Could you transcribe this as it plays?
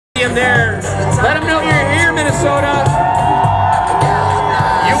him there. Let him know you're here, Minnesota.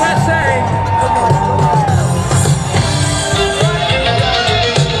 USA.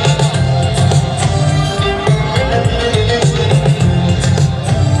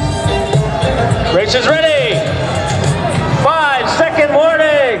 Race is ready. 5-second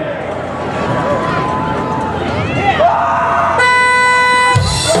warning.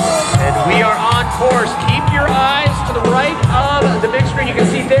 And we are on course. Keep your eyes to the right of the big screen. You can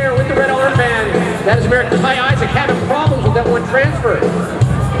see there with the red armband. That is American Ty Isaac having problems with that one transfer.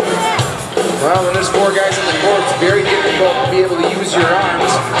 Well, when there's 4 guys on the court, it's very difficult to be able to use your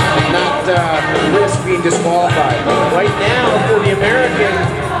arms and not risk being disqualified. Right now, for the American,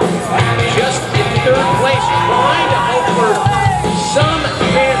 just in 3rd place, trying to hope for some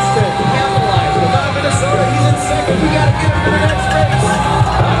chance to capitalize. Without Minnesota, he's in 2nd. We got to get him to the next race.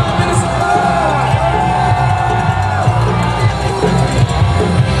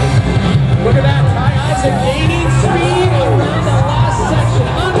 Look at that, Ty Isaac gaining speed around the last section.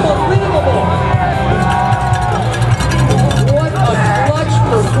 Unbelievable. What a clutch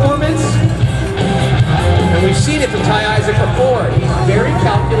performance. And we've seen it from Ty Isaac before. He's very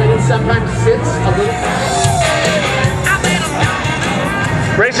calculated, sometimes sits a little.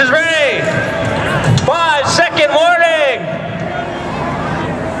 Race is ready. 5-second warning.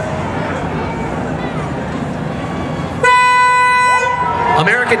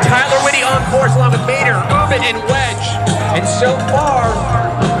 American Tyler Whitty on course along with Mader, Ubben, and Wedge. And so far,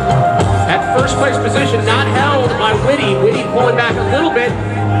 at 1st place position, not held by Whitty. Whitty pulling back a little bit,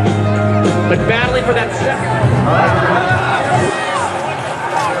 but battling for that 2nd.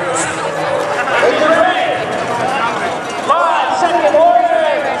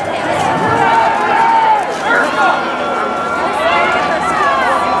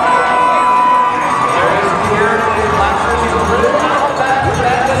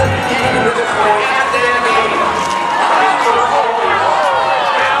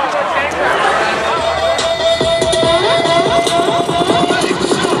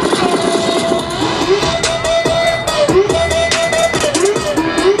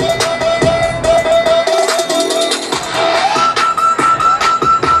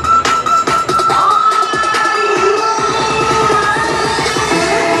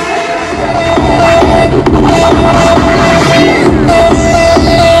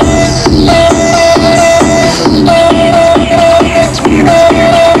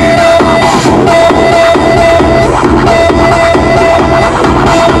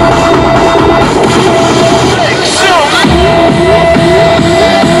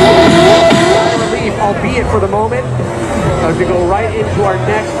 For the moment, as we go right into our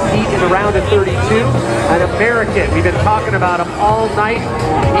next heat in the round of 32, an American. We've been talking about him all night.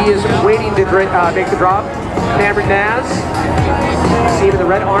 He is waiting to make the drop. Cameron Naz, see him in the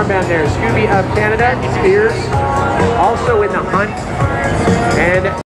red armband there. Scooby of Canada, Spears, also in the hunt